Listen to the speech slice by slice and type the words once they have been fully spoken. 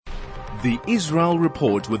The Israel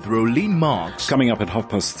Report with Rolene Marks. Coming up at half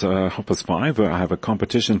past 5, I have a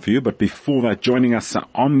competition for you. But before that, joining us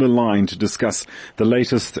on the line to discuss the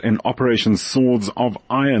latest in Operation Swords of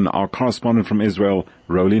Iron, our correspondent from Israel,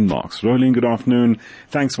 Rolene Marks. Rolene, good afternoon.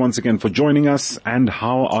 Thanks once again for joining us. And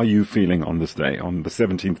how are you feeling on this day, on the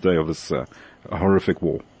 17th day of this horrific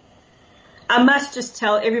war? I must just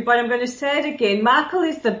tell everybody, I'm going to say it again, Michael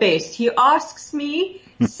is the best. He asks me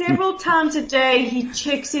several times a day, he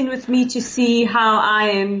checks in with me to see how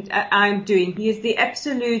I'm doing. He is the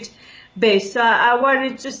absolute best. So I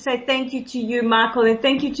want to just say thank you to you, Michael, and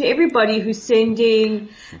thank you to everybody who's sending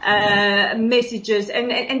messages.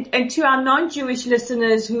 And to our non-Jewish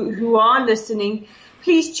listeners who are listening,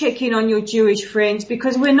 please check in on your Jewish friends,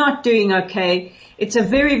 because we're not doing okay. It's a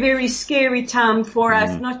very, very scary time for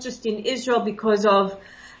us, not just in Israel because of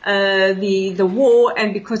the war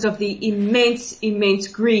and because of the immense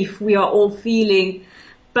grief we are all feeling,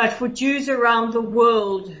 but for Jews around the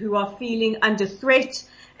world who are feeling under threat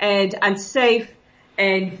and unsafe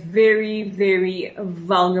and very, very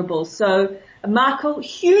vulnerable. So, Michael,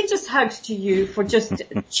 hugest hugs to you for just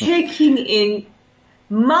checking in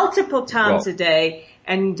multiple times a day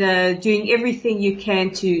and doing everything you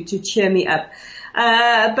can to cheer me up.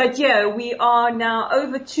 But yeah, we are now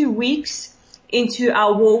over 2 weeks into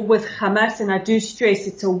our war with Hamas, and I do stress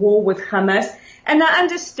it's a war with Hamas. And I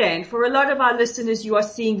understand for a lot of our listeners, you are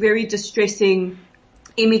seeing very distressing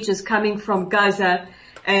images coming from Gaza,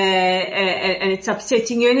 and it's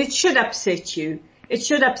upsetting you, and it should upset you. It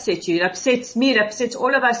should upset you. It upsets me. It upsets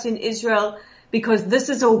all of us in Israel, because this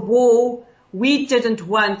is a war we didn't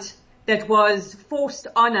want, that was forced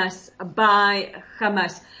on us by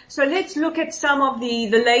Hamas. So let's look at some of the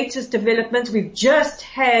latest developments. We've just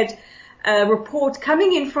had a report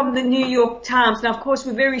coming in from the New York Times. Now, of course,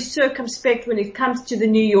 we're very circumspect when it comes to the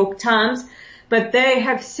New York Times, but they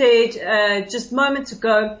have said just moments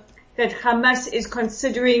ago that Hamas is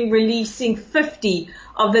considering releasing 50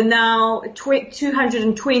 of the now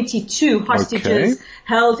 222 hostages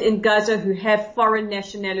held in Gaza who have foreign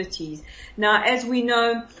nationalities. Now, as we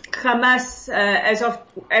know, Hamas, as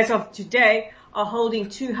of today, are holding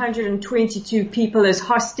 222 people as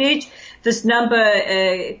hostage. This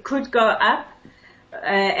number could go up.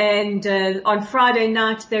 And on Friday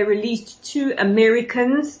night, they released 2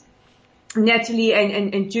 Americans, Natalie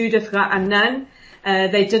and Judith Ra'anan.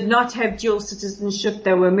 They did not have dual citizenship.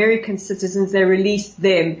 They were American citizens. They released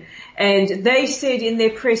them. And they said in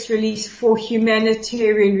their press release, for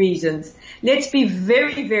humanitarian reasons. Let's be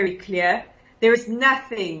very, very clear. There is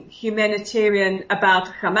nothing humanitarian about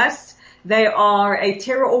Hamas. They are a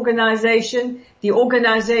terror organization, the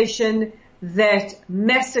organization that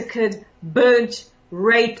massacred, burnt,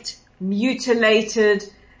 raped, mutilated,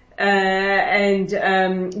 and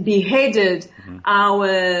beheaded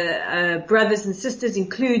our brothers and sisters,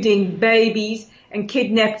 including babies, and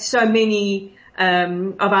kidnapped so many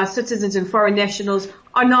of our citizens and foreign nationals,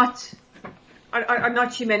 are not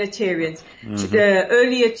humanitarians.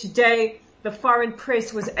 Earlier today, the foreign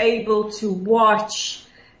press was able to watch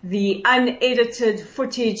the unedited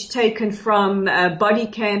footage taken from body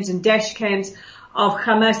cams and dash cams of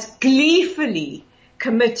Hamas gleefully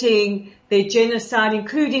committing their genocide,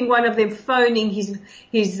 including one of them phoning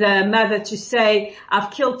his mother to say, I've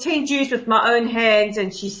killed 10 Jews with my own hands,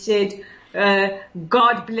 and she said,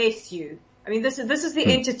 God bless you. I mean, this is the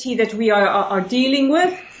entity that we are dealing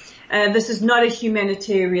with. This is not a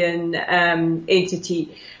humanitarian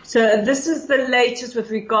entity. So this is the latest with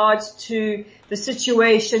regards to the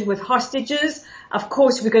situation with hostages. Of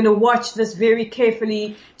course, we're going to watch this very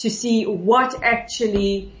carefully to see what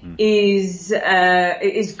actually is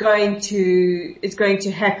going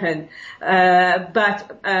to happen.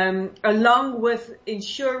 But along with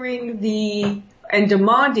ensuring and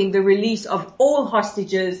demanding the release of all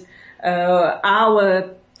hostages,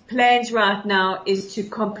 our plans right now is to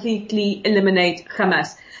completely eliminate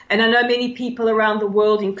Hamas. And I know many people around the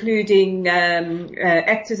world, including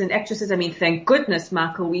actors and actresses. I mean, thank goodness,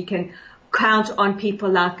 Michael, we can count on people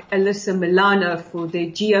like Alyssa Milano for their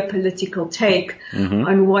geopolitical take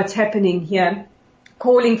on what's happening here,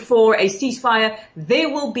 calling for a ceasefire. There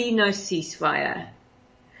will be no ceasefire.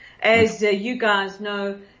 As you guys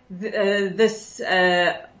know, this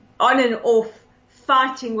on and off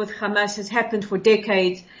fighting with Hamas has happened for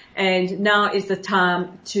decades, and now is the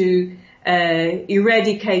time to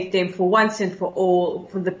eradicate them for once and for all,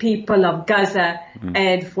 for the people of Gaza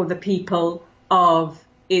and for the people of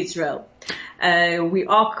Israel. We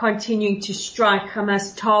are continuing to strike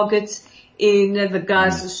Hamas targets in the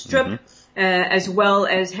Gaza Strip, as well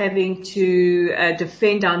as having to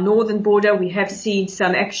defend our northern border. We have seen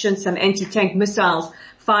some action, some anti-tank missiles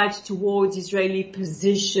fired towards Israeli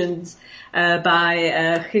positions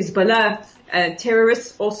by Hezbollah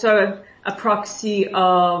terrorists, also a proxy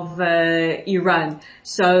of Iran.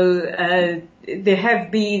 So there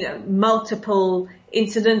have been multiple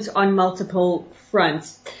incidents on multiple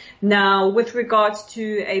fronts. Now, with regards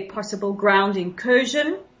to a possible ground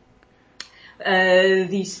incursion,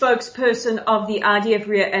 the spokesperson of the IDF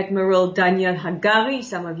Rear Admiral Daniel Hagari,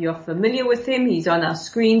 some of you are familiar with him, he's on our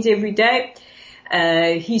screens every day.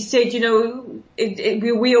 He said,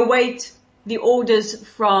 we await the orders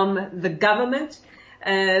from the government.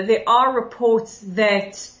 There are reports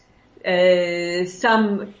that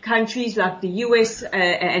some countries like the US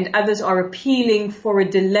and others are appealing for a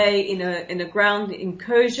delay in a ground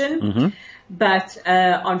incursion. But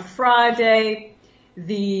on Friday,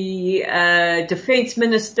 the Defense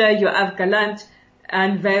Minister Yoav Gallant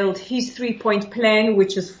unveiled his 3-point plan,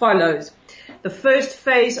 which is follows. The first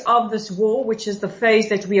phase of this war, which is the phase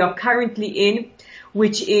that we are currently in,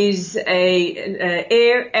 which is a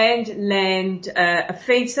air and land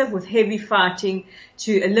offensive with heavy fighting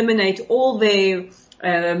to eliminate all their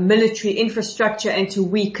military infrastructure and to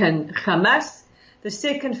weaken Hamas. The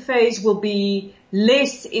second phase will be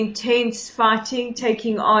less intense fighting,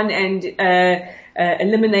 taking on and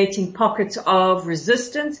eliminating pockets of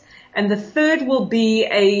resistance. And the third will be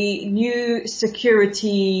a new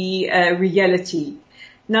security reality.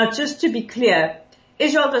 Now, just to be clear,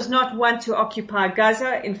 Israel does not want to occupy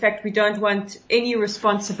Gaza. In fact, we don't want any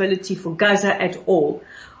responsibility for Gaza at all.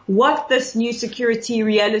 What this new security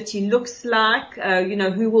reality looks like,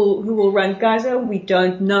 who will run Gaza, we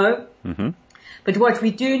don't know. But what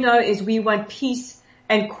we do know is we want peace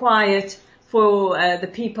and quiet for the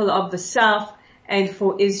people of the South and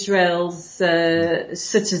for Israel's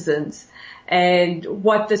citizens. And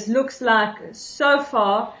what this looks like so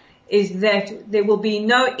far is that there will be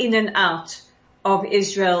no in and out of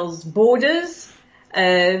Israel's borders.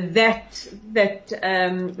 That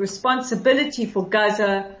responsibility for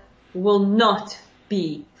Gaza will not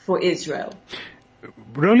be for Israel.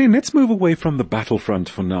 Rolene, let's move away from the battlefront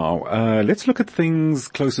for now. Let's look at things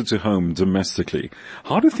closer to home domestically.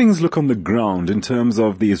 How do things look on the ground in terms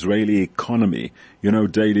of the Israeli economy?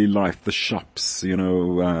 Daily life, the shops,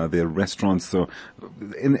 the restaurants. So,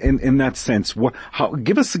 in that sense,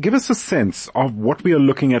 give us a sense of what we are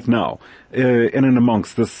looking at now, in and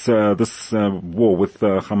amongst this war with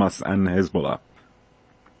Hamas and Hezbollah.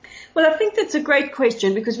 Well, I think that's a great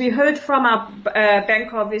question because we heard from our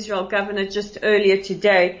Bank of Israel governor just earlier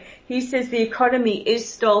today. He says the economy is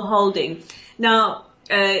still holding. Now,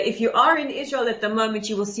 if you are in Israel at the moment,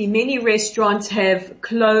 you will see many restaurants have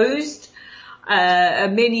closed.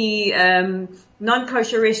 Many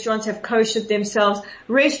non-kosher restaurants have koshered themselves.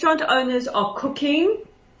 Restaurant owners are cooking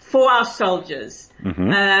for our soldiers.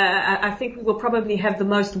 I think we will probably have the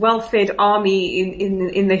most well-fed army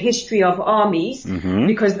in the history of armies,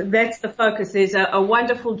 because that's the focus. There's a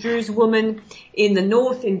wonderful Druze woman in the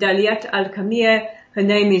north, in Daliat al-Kamir. Her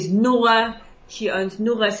name is Noura. She owns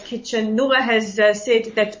Noura's Kitchen. Noura has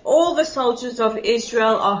said that all the soldiers of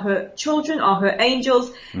Israel are her children, are her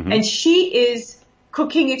angels, and she is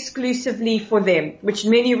cooking exclusively for them, which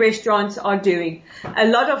many restaurants are doing. A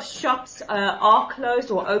lot of shops are closed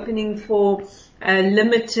or opening for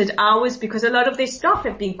limited hours because a lot of their staff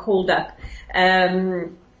have been called up.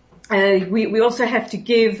 We also have to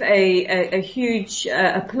give a huge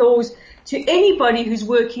applause to anybody who's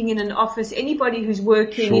working in an office, anybody who's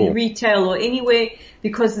working in retail or anywhere,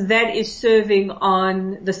 because that is serving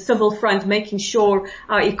on the civil front, making sure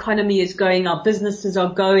our economy is going, our businesses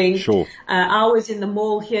are going. I was in the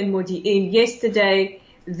mall here in Modi'in yesterday.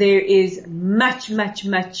 There is much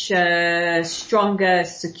stronger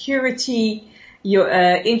security. Your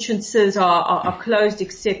entrances are closed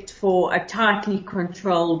except for a tightly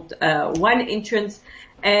controlled one entrance.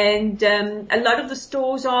 And a lot of the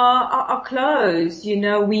stores are closed.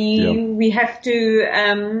 We have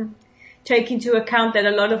to take into account that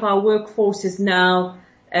a lot of our workforce is now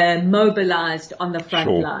mobilized on the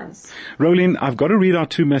front lines. Rolene, I've got to read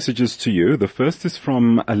out two messages to you. The first is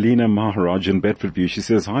from Alina Maharaj in Bedfordview. She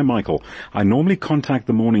says, "Hi Michael, I normally contact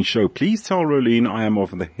the morning show. Please tell Rolene I am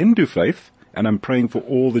of the Hindu faith and I'm praying for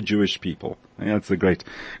all the Jewish people." Yeah, that's a great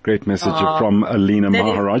message from Alina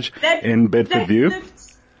Maharaj in Bedfordview.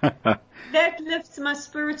 That lifts my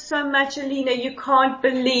spirit so much, Alina. You can't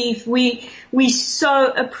believe we so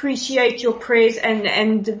appreciate your prayers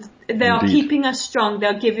and They are Indeed. keeping us strong.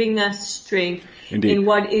 They're giving us strength Indeed. in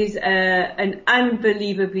what is an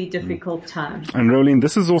unbelievably difficult time. And Rolene,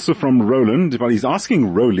 this is also from Roland, but he's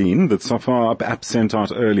asking Rolene, that Safar app sent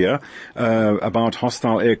out earlier, about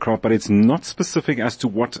hostile aircraft, but it's not specific as to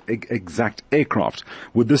what exact aircraft.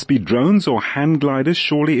 Would this be drones or hand gliders?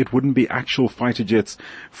 Surely it wouldn't be actual fighter jets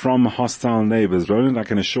from hostile neighbors. Roland, I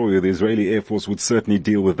can assure you the Israeli Air Force would certainly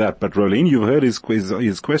deal with that. But Rolene, you've heard his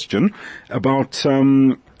question about,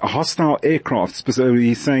 hostile aircraft. Specifically,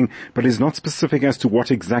 he's saying, but it's not specific as to what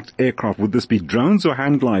exact aircraft. Would this be drones or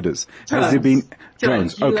hand gliders? Drones. Has there been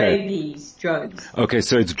drones? Okay. UAVs, drones. Okay,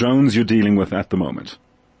 so it's drones you're dealing with at the moment.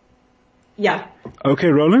 Yeah. Okay,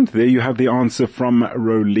 Roland, there you have the answer from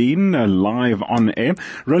Rolene, live on air.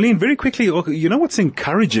 Rolene, very quickly, you know what's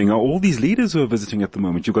encouraging are all these leaders who are visiting at the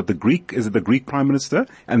moment. You've got the Greek Prime Minister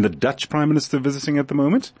and the Dutch Prime Minister visiting at the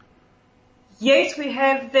moment? Yes, we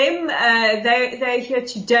have them. They're here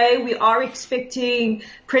today. We are expecting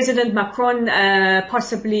President Macron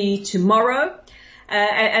possibly tomorrow.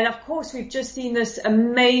 And of course, we've just seen this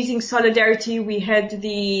amazing solidarity. We had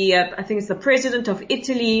I think it's the President of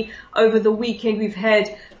Italy over the weekend. We've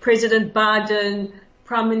had President Biden,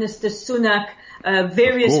 Prime Minister Sunak,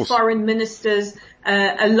 various foreign ministers,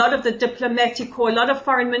 a lot of the diplomatic corps, a lot of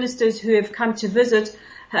foreign ministers who have come to visit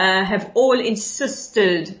have all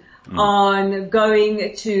insisted on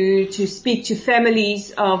going to speak to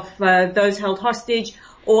families of those held hostage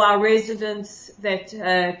or our residents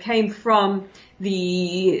that came from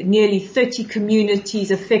the nearly 30 communities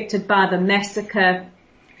affected by the massacre,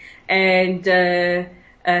 and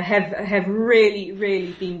have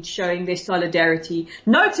really been showing their solidarity.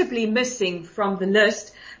 Notably missing from the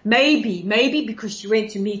list, maybe because she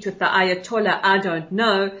went to meet with the Ayatollah, I don't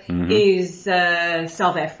know, is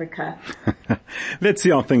South Africa. Let's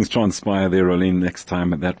see how things transpire there, Rolene, next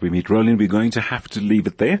time that we meet. Rolene, we're going to have to leave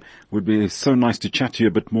it there. It would be so nice to chat to you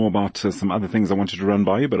a bit more about some other things I wanted to run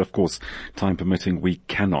by you, but of course, time permitting, we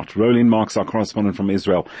cannot. Rolene Marks, our correspondent from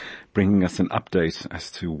Israel, bringing us an update as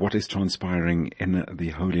to what is transpiring in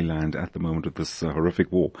the Holy Land at the moment with this horrific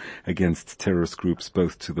war against terrorist groups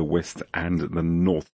both to the west and the north.